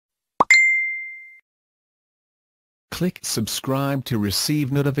Click subscribe to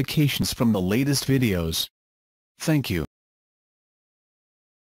receive notifications from the latest videos. Thank you.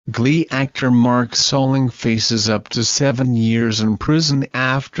 Glee actor Mark Salling faces up to 7 years in prison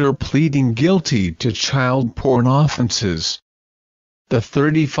after pleading guilty to child porn offences. The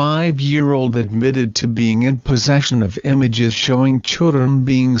 35-year-old admitted to being in possession of images showing children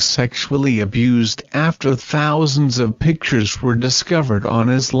being sexually abused after thousands of pictures were discovered on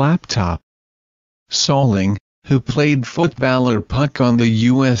his laptop. Salling, who played footballer Puck on the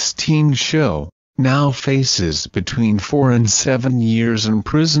U.S. teen show, now faces between 4 and 7 years in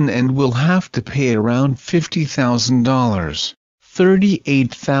prison and will have to pay around $50,000,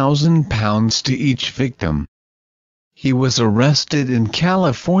 £38,000 to each victim. He was arrested in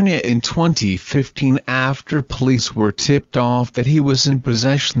California in 2015 after police were tipped off that he was in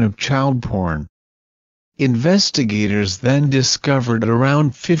possession of child porn. Investigators then discovered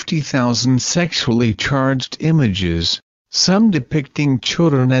around 50,000 sexually charged images, some depicting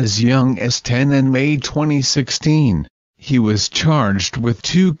children as young as 10. In May 2016, he was charged with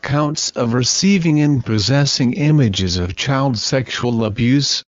 2 counts of receiving and possessing images of child sexual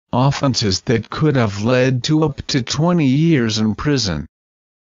abuse, offenses that could have led to up to 20 years in prison.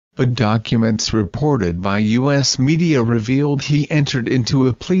 But documents reported by U.S. media revealed he entered into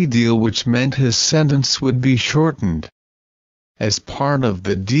a plea deal which meant his sentence would be shortened. As part of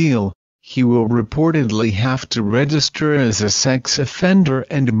the deal, he will reportedly have to register as a sex offender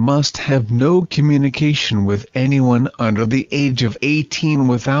and must have no communication with anyone under the age of 18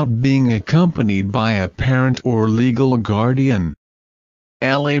 without being accompanied by a parent or legal guardian.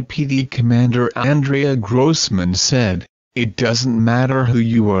 LAPD Commander Andrea Grossman said, "It doesn't matter who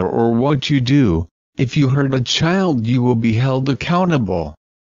you are or what you do, if you hurt a child you will be held accountable.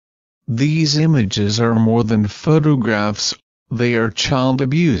 These images are more than photographs, they are child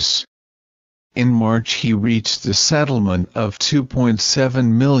abuse." In March he reached a settlement of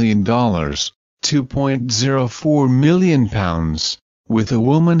 $2.7 million, £2.04 million, with a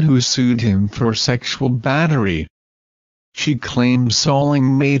woman who sued him for sexual battery. She claims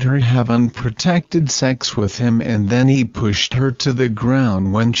Salling made her have unprotected sex with him and then he pushed her to the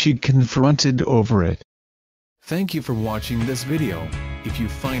ground when she confronted over it. Thank you for watching this video. If you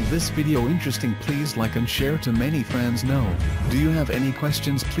find this video interesting, please like and share to many friends know. Do you have any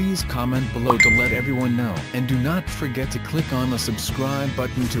questions? Please comment below to let everyone know. And do not forget to click on the subscribe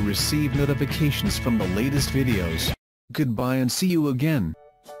button to receive notifications from the latest videos. Goodbye and see you again.